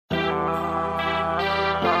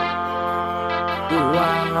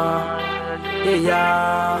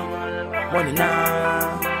yeah, money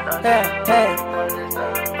now. Hey,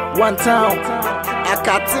 one town.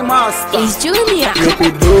 It's Junior.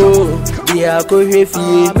 Yepedo, dia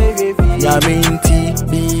kohefi, yaminti,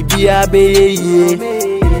 bibi abeye.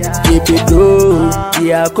 Yepedo,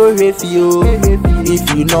 dia kohefi.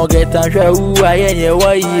 If you no get a show, I ain't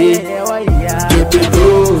waye. Yepedo,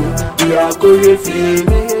 dia kohefi,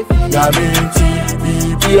 yaminti,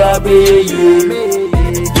 bibi abeye.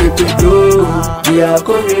 Yepedo, dia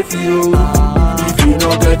kohefi. If you no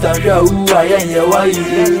get a show, I ain't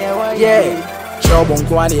waye. Yeah. Trouble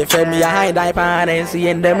Kwani Femi, I hide I parents,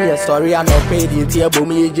 and them, yes, sorry, I'm not paid you, dear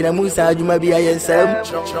Bumi, Jinamusa, you may be a yourself.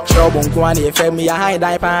 Trouble Kwani Femi, I hide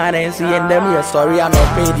I parents, and them, yes, sorry, I'm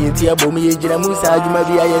not paid you, dear Bumi, Jinamusa, you may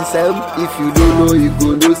be a yourself. If you don't know, you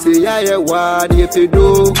go no say, yeah, what if you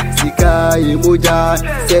do? Sika, Emoja,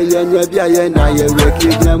 say, yeah, na, yeah, Reki,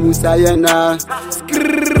 Jinamusa, yana.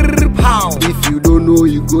 If you don't know,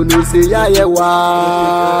 you go no say, yeah,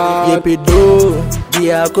 what? Yepedo,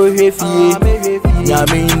 dia kohefi,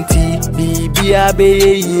 yaminti, bibi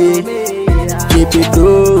abeye.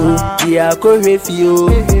 Yepedo, dia kohefi.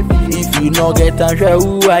 If you no get a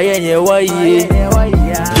show, I ain't waye.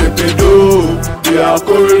 Yepedo, dia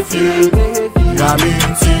kohefi,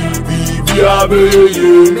 yaminti, bibi abeye.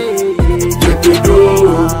 Yepedo,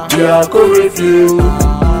 dia kohefi.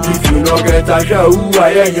 If you no get a show, I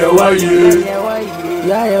ain't waye.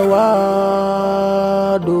 Yeah,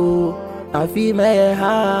 wado. I feel my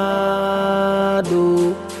heart,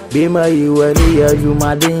 be my you and you,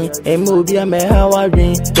 my day, and move your me how I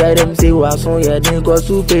drink. Tell them say what's on your drink, cause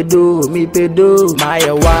you pedo, me pedo, my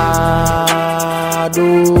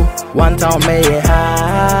wado. One time may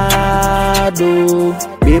heart,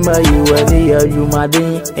 be my you and you, my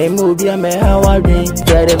day, and move your me how I drink.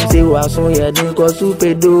 Tell them say what's on your drink, cause you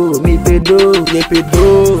pedo, me pedo, ye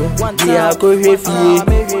pedo, yeah, go heavy.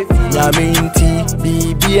 Yaminti,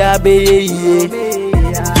 bibi abeye.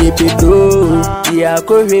 Yepedo, dia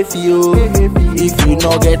kohefi. If you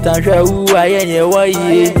no get a show, I ain't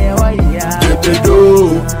waye. Yepedo,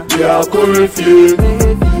 dia kohefi.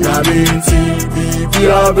 Yaminti, bibi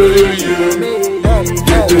abeye.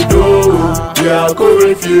 Yepedo, dia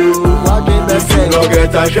kohefi. If you no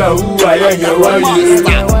get a show, I ain't waye.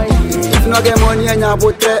 No get money and your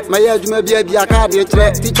bote, my age may be a card,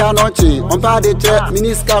 teacher notching, on party check,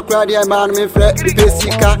 Miniska crowd, man, me fret, the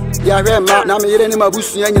Pesica, Yarema, Nami, my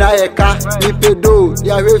bush, and Yaka, Nipedo,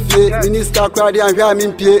 Yarefi, Miniska crowd, and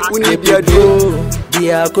Ramin Pie, Unipedo,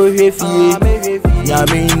 dia kohefi,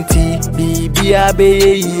 yaminti, bibi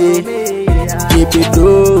abeye. Yepedo,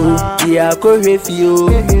 dia kohefi.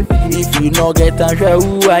 If you no get a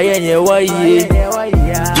show, I ain't waye.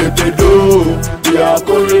 Yepedo, dia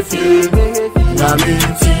kohefi,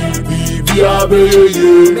 yaminti, bibi abeye.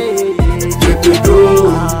 Yepedo,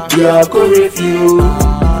 dia kohefi.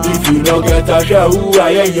 If you no get a show, I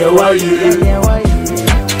ain't waye.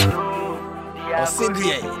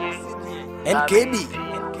 Osindie, NKB,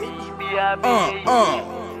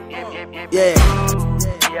 yeah.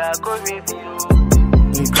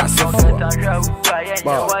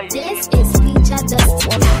 Nkurasefour. This is feature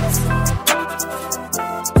Dosty.